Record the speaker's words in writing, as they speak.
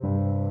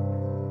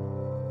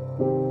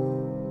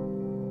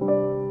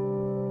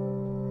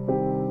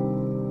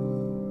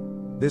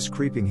This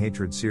creeping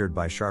hatred seared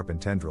by sharpened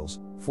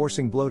tendrils,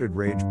 forcing bloated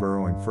rage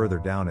burrowing further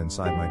down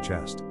inside my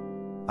chest.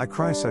 I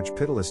cry such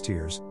pitiless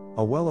tears,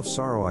 a well of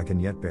sorrow I can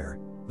yet bear,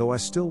 though I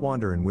still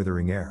wander in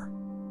withering air.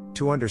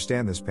 To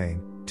understand this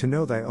pain, to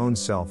know thy own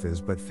self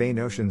is but faint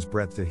ocean's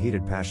breadth to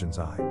heated passion's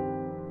eye.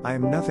 I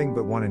am nothing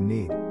but one in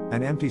need,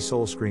 an empty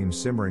soul screams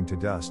simmering to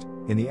dust,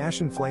 in the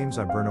ashen flames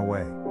I burn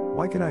away,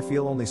 why can I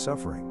feel only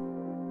suffering?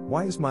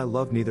 Why is my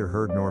love neither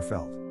heard nor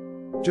felt?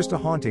 Just a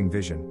haunting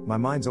vision, my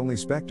mind's only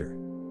spectre.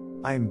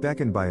 I am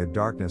beckoned by a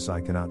darkness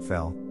I cannot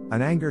fell,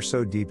 an anger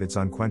so deep its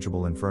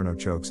unquenchable inferno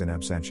chokes in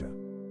absentia.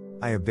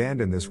 I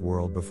abandoned this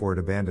world before it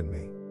abandoned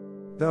me.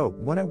 Though,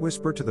 when I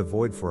whisper to the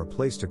void for a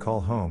place to call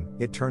home,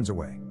 it turns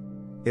away.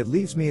 It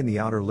leaves me in the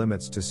outer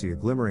limits to see a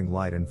glimmering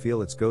light and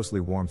feel its ghostly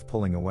warmth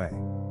pulling away.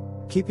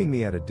 Keeping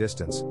me at a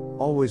distance,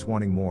 always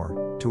wanting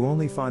more, to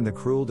only find the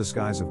cruel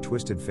disguise of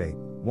twisted fate,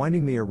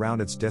 winding me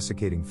around its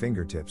desiccating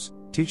fingertips,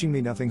 teaching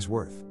me nothing's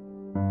worth.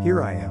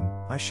 Here I am,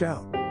 I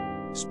shout,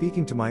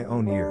 speaking to my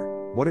own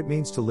ear, what it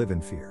means to live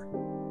in fear.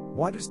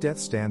 Why does death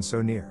stand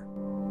so near?